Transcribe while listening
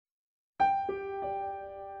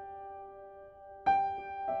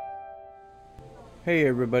Hey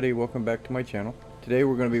everybody, welcome back to my channel. Today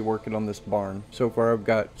we're going to be working on this barn. So far I've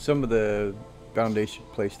got some of the foundation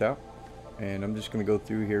placed out, and I'm just going to go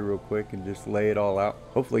through here real quick and just lay it all out.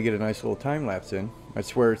 Hopefully get a nice little time lapse in. I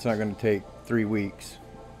swear it's not going to take 3 weeks.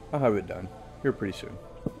 I'll have it done here pretty soon.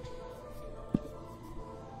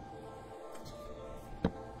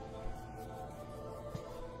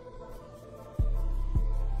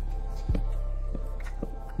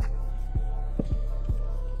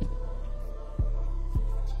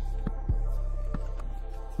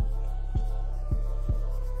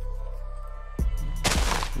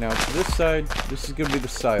 Now for this side, this is going to be the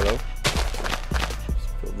silo. Let's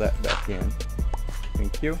fill that back in.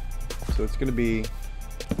 Thank you. So it's going to be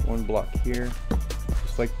one block here,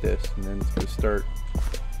 just like this, and then it's going to start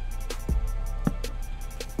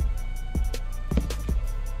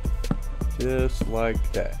just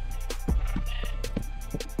like that.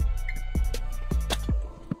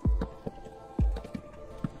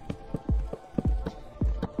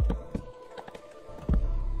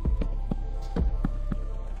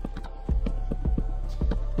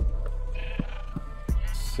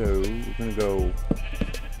 So we're going to go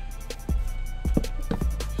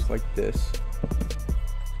just like this.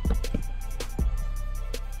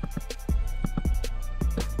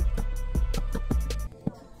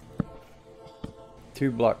 Two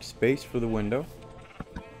block space for the window.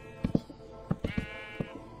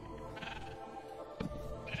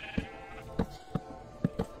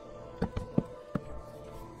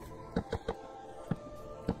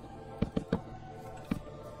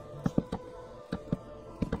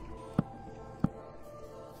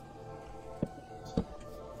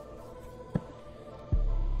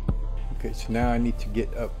 Okay, so now I need to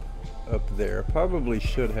get up there. I probably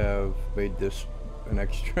should have made this an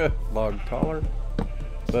extra log taller,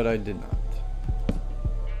 but I did not.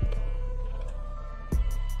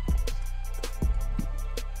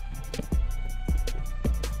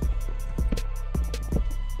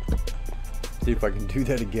 See if I can do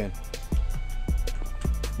that again.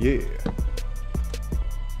 Yeah.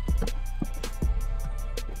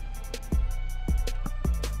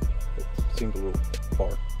 Seemed a little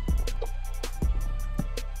far.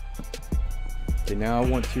 Okay, now I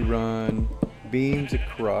want to run beams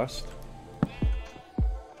across.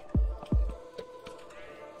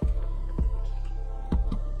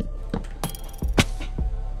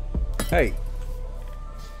 Hey,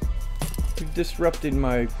 you've disrupted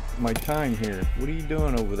my time here. What are you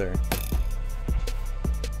doing over there?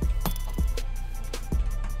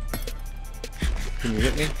 Can you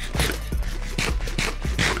hit me?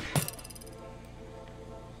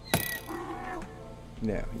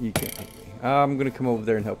 No, you can't hit me. I'm gonna come over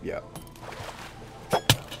there and help you out.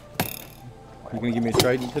 You gonna give me a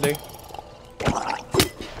trident today?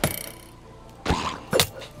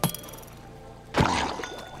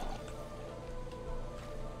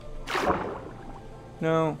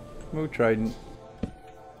 No, no trident.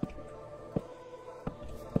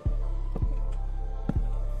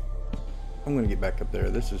 I'm gonna get back up there.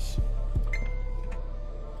 This is...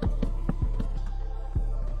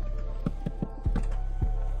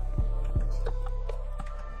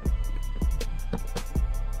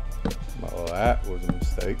 well, that was a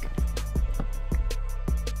mistake.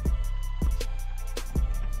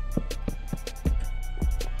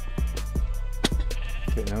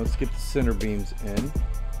 Okay, now let's get the center beams in.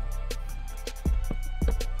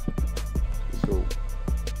 Go.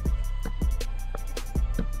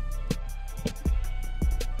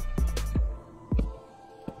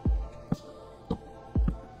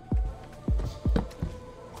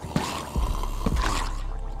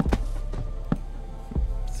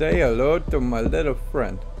 Say hello to my little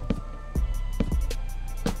friend.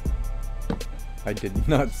 I did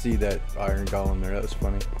not see that iron golem there. That was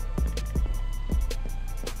funny.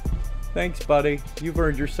 Thanks, buddy. You've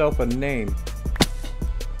earned yourself a name.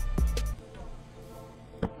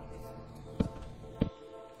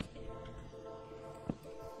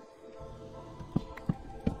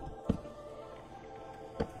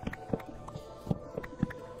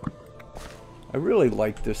 I really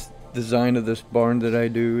like this design of this barn that I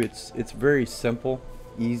do. It's very simple,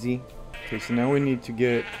 easy. Okay, so now we need to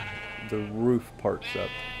get the roof parts up.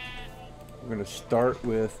 We're going to start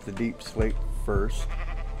with the deep slate first.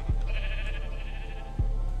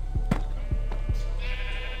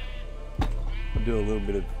 I'll do a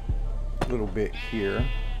little bit here.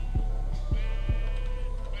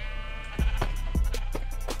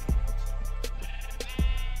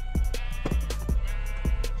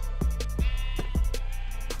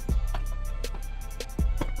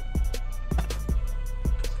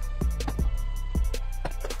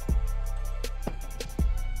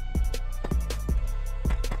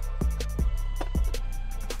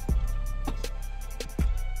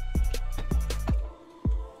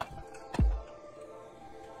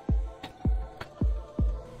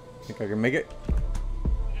 Think I can make it?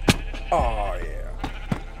 Oh yeah.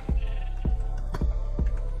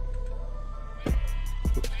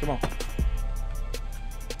 Oops, come on.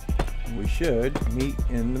 We should meet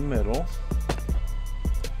in the middle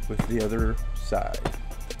with the other side.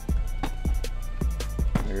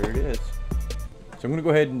 There it is. So I'm going to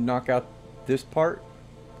go ahead and knock out this part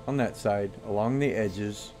on that side along the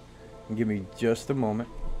edges, and give me just a moment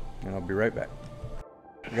and I'll be right back.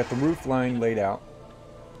 I got the roof line laid out,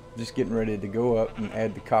 just getting ready to go up and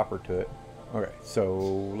add the copper to it. Alright, so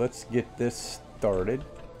let's get this started.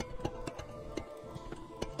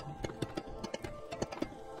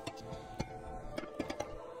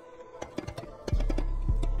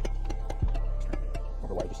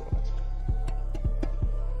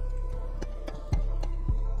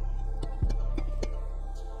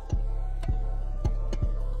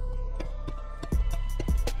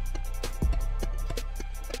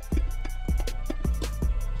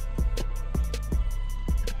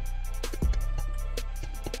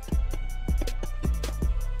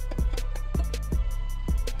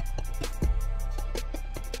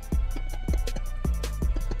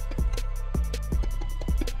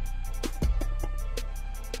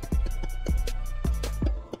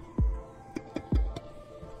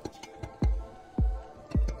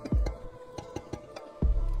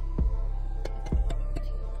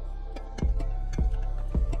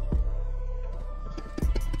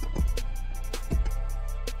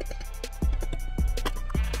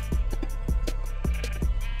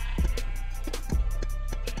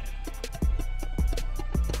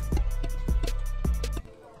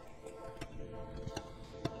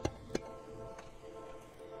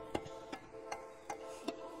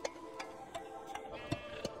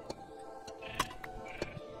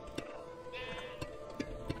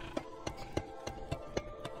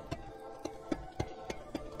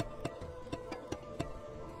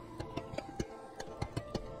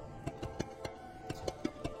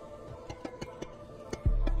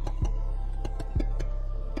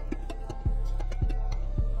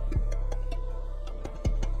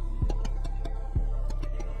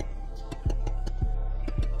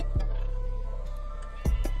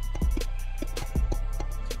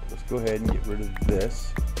 Go ahead and get rid of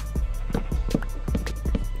this.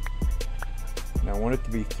 Now I want it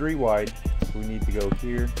to be 3 wide, so we need to go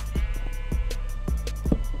here.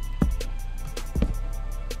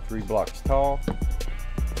 3 blocks tall.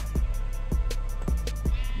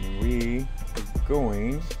 And we are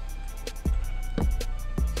going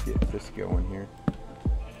to get this going here.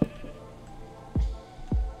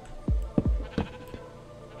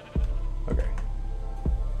 Okay.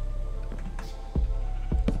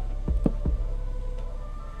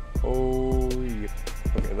 Oh yeah.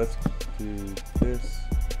 Okay, let's do this.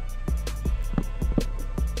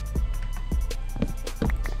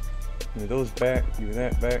 Give me those back, give me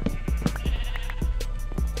that back.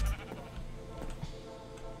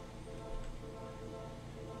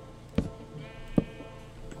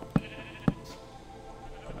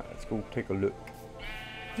 Let's go take a look.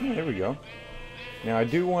 Oh, there we go. Now I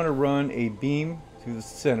do want to run a beam through the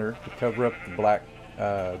center to cover up the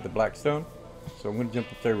black stone. So I'm going to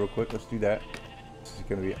jump up there real quick. Let's do that. This is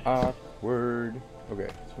going to be awkward. Okay,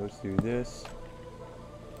 so let's do this.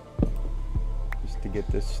 Just to get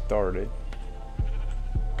this started.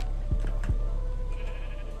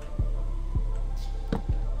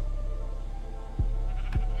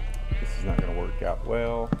 This is not going to work out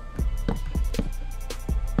well.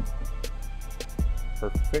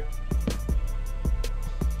 Perfect.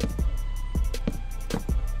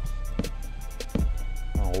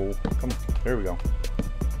 Oh, come on. There we go.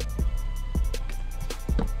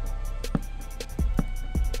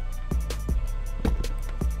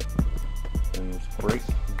 And let's break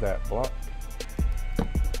that block.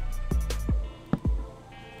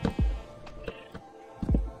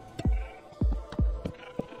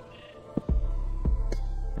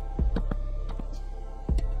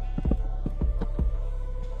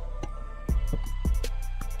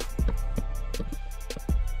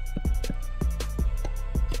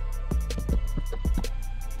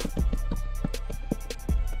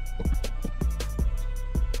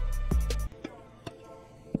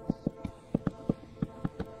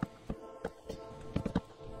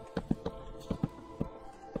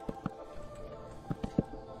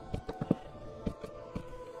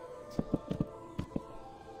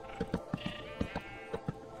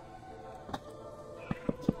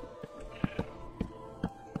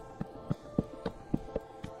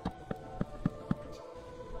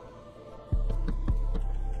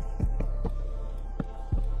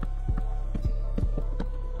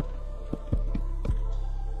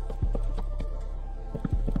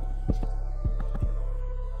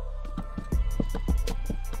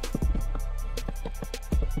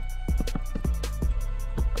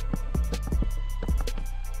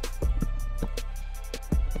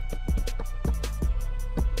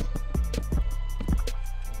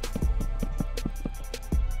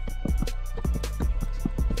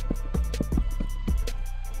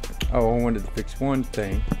 Oh, I wanted to fix one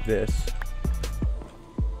thing. This.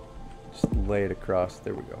 Just lay it across.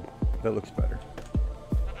 There we go. That looks better.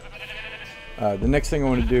 The next thing I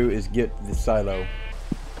want to do is get the silo.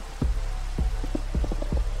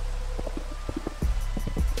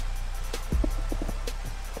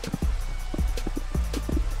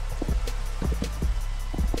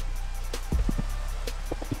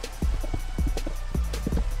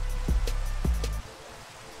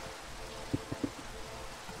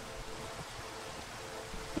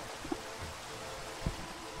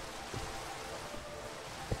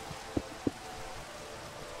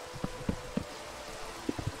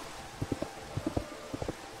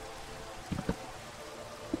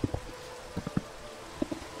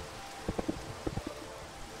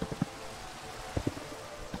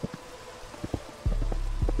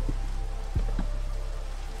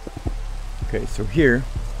 Okay, so here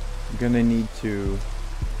I'm gonna need to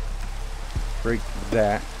break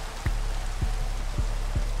that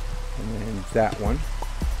and then that one.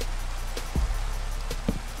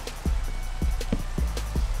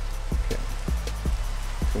 Okay,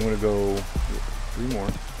 so I'm gonna go 3 more.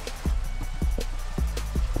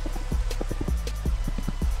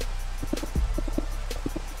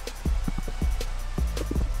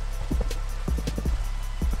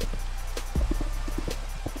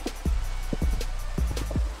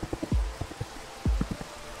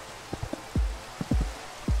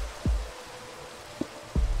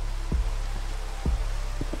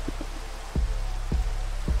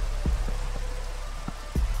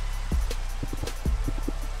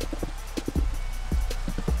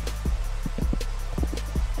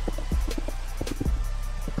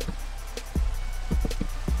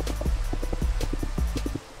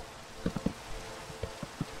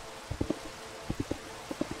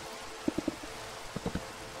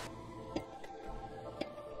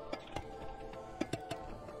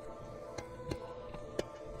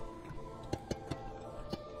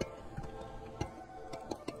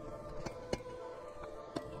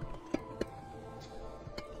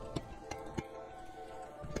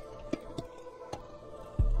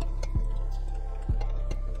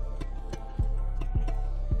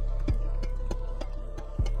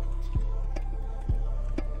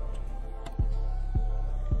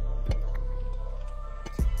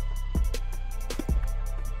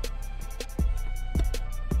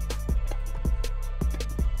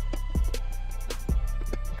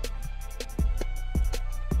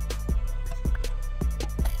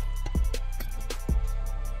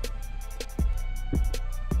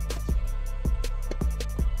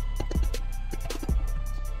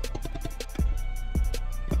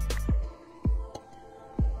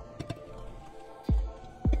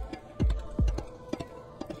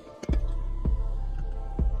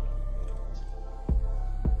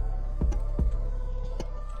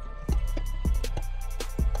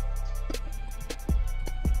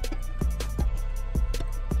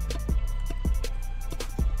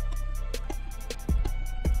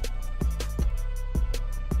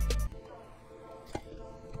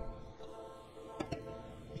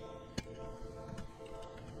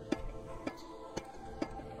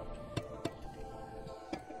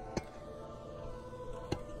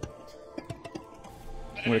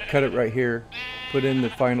 I'm going to cut it right here, put in the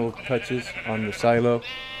final touches on the silo,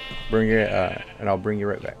 bring it, and I'll bring you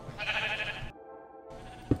right back.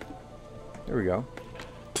 There we go.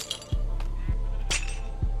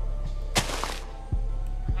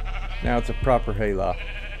 Now it's a proper hayloft.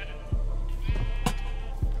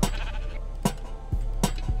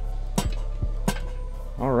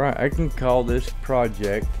 Alright, I can call this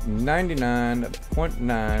project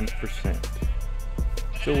 99.9%.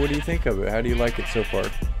 So what do you think of it? How do you like it so far?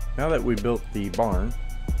 Now that we built the barn,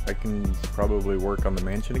 I can probably work on the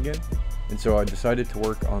mansion again. And so I decided to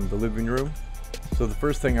work on the living room. So the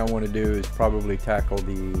first thing I want to do is probably tackle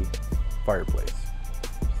the fireplace.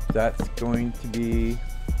 That's going to be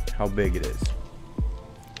how big it is.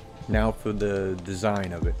 Now for the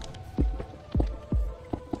design of it.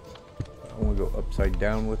 I want to go upside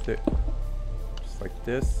down with it, just like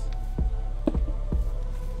this.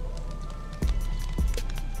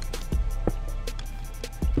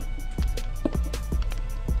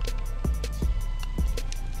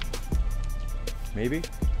 Maybe.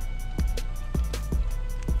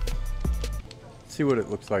 See what it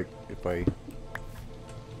looks like if I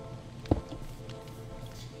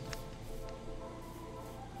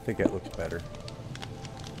think that looks better.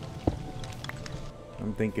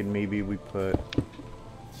 I'm thinking maybe we put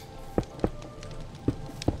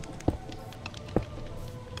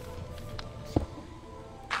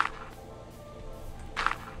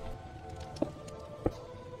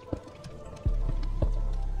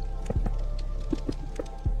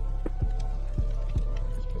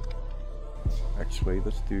actually,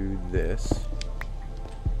 let's do this.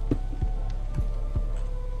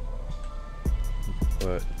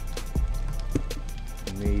 But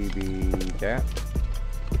maybe that.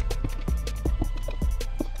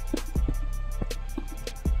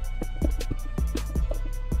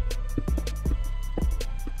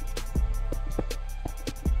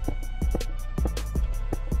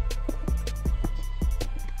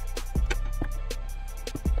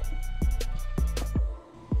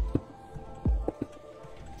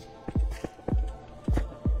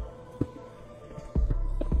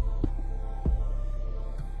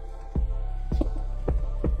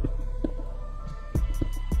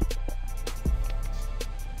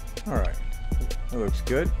 Alright, that looks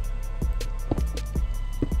good.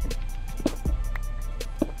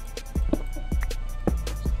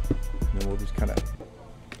 And then we'll just kind of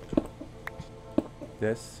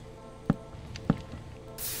this.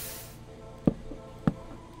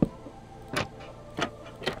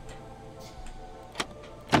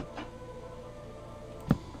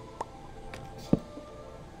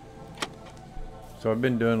 So I've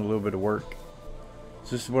been doing a little bit of work.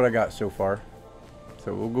 So this is what I got so far.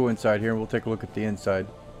 So we'll go inside here and we'll take a look at the inside.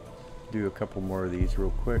 Do a couple more of these real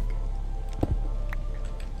quick.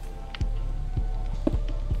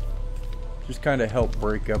 Just kind of help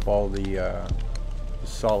break up all the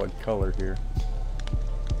solid color here.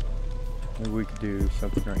 Maybe we could do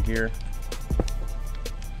something right here.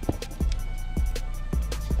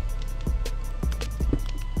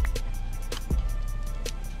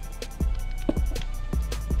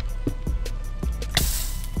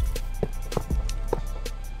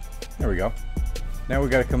 There we go. Now we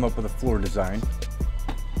got to come up with a floor design.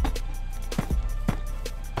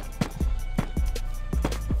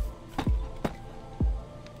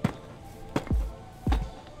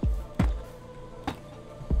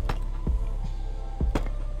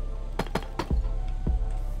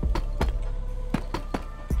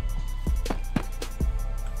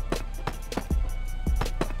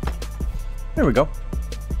 There we go.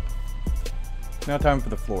 Now time for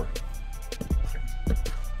the floor.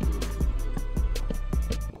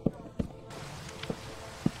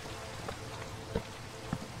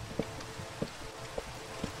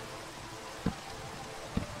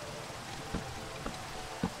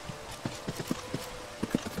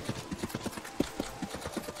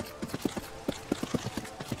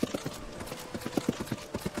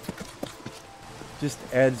 Just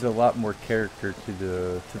adds a lot more character to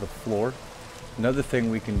the floor. Another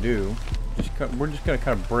thing we can do, we're just gonna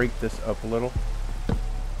kind of break this up a little.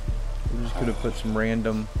 We're just gonna put some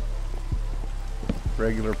random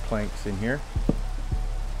regular planks in here,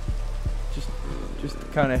 just to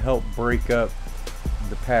kind of help break up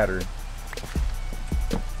the pattern.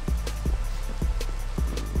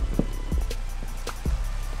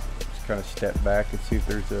 Just kind of step back and see if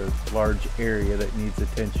there's a large area that needs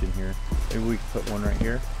attention here. Maybe we can put one right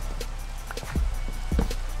here.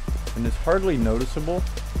 And it's hardly noticeable,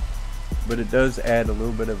 but it does add a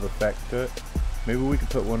little bit of effect to it. Maybe we could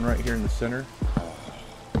put one right here in the center.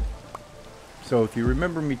 So if you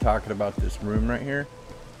remember me talking about this room right here,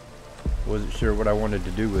 I wasn't sure what I wanted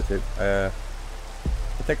to do with it. I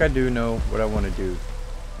think I do know what I want to do.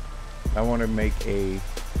 I want to make an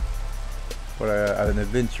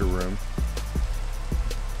adventure room.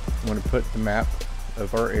 I want to put the map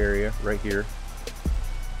of our area right here,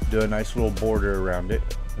 do a nice little border around it,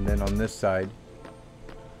 and then on this side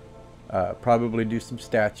probably do some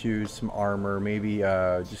statues, some armor, maybe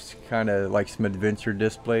just kind of like some adventure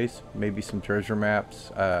displays, maybe some treasure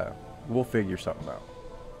maps. We'll figure something out.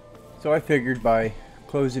 So I figured by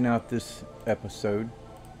closing out this episode,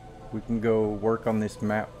 we can go work on this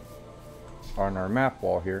map on our map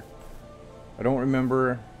wall here. I don't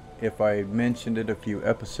remember if I mentioned it a few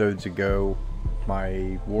episodes ago.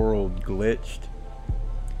 My world glitched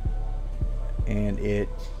and it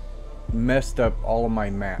messed up all of my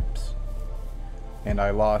maps, and I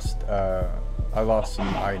lost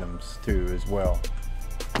some items too as well.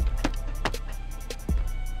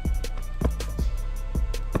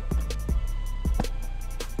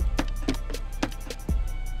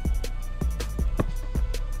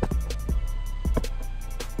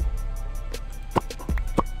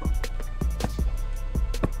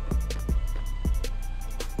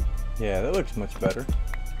 Yeah, that looks much better.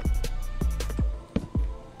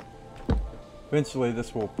 Eventually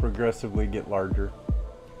this will progressively get larger.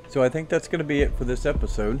 So I think that's going to be it for this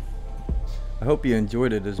episode. I hope you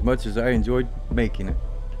enjoyed it as much as I enjoyed making it.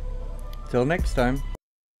 Till next time.